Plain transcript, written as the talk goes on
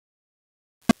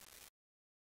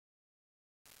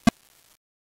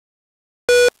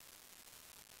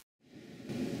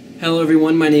Hello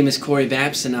everyone, my name is Corey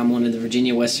Vaps and I'm one of the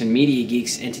Virginia Western Media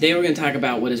Geeks, and today we're going to talk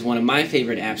about what is one of my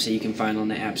favorite apps that you can find on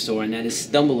the App Store, and that is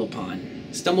Stumbleupon.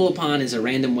 Stumbleupon is a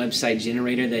random website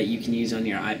generator that you can use on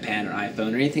your iPad or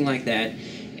iPhone or anything like that,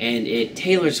 and it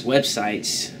tailors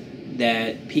websites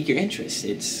that pique your interest.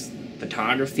 It's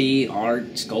photography,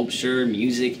 art, sculpture,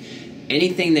 music,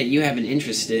 anything that you have an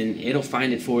interest in, it'll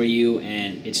find it for you,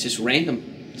 and it's just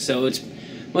random. So it's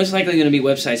most likely going to be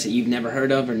websites that you've never heard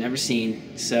of or never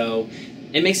seen. So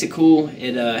it makes it cool.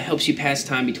 It helps you pass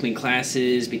time between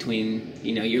classes, between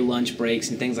your lunch breaks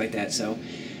and things like that. So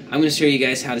I'm going to show you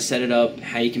guys how to set it up,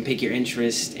 how you can pick your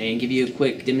interest, and give you a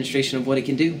quick demonstration of what it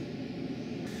can do.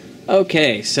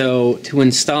 Okay, so to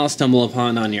install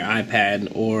Stumbleupon on your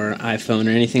iPad or iPhone or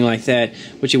anything like that,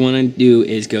 what you want to do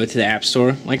is go to the App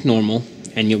Store like normal,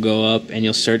 and you'll go up and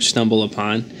you'll search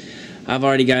Stumbleupon. I've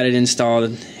already got it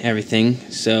installed, everything,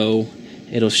 so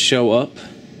it'll show up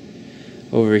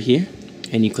over here,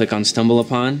 and you click on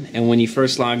Stumbleupon, and when you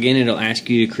first log in, it'll ask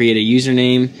you to create a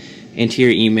username, enter your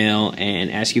email,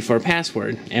 and ask you for a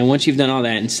password. And once you've done all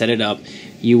that and set it up,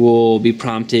 you will be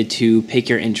prompted to pick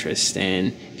your interest.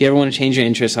 And if you ever want to change your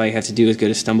interest, all you have to do is go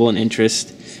to Stumble and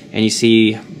Interest, and you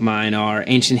see mine are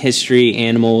ancient history,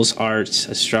 animals, arts,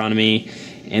 astronomy,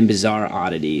 and bizarre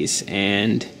oddities.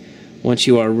 And once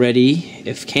you are ready,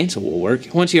 if cancel will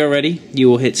work, once you are ready, you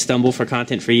will hit Stumble for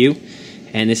content for you.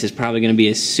 And this is probably going to be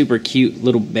a super cute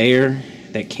little bear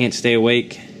that can't stay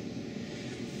awake.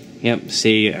 Yep,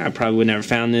 see, I probably would never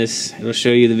found this. It'll show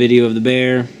you the video of the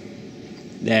bear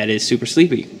that is super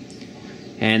sleepy.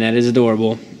 And that is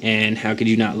adorable. And how could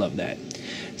you not love that?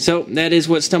 So that is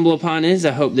what Stumbleupon is.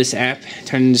 I hope this app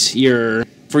turns your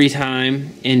free time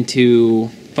into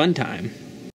fun time.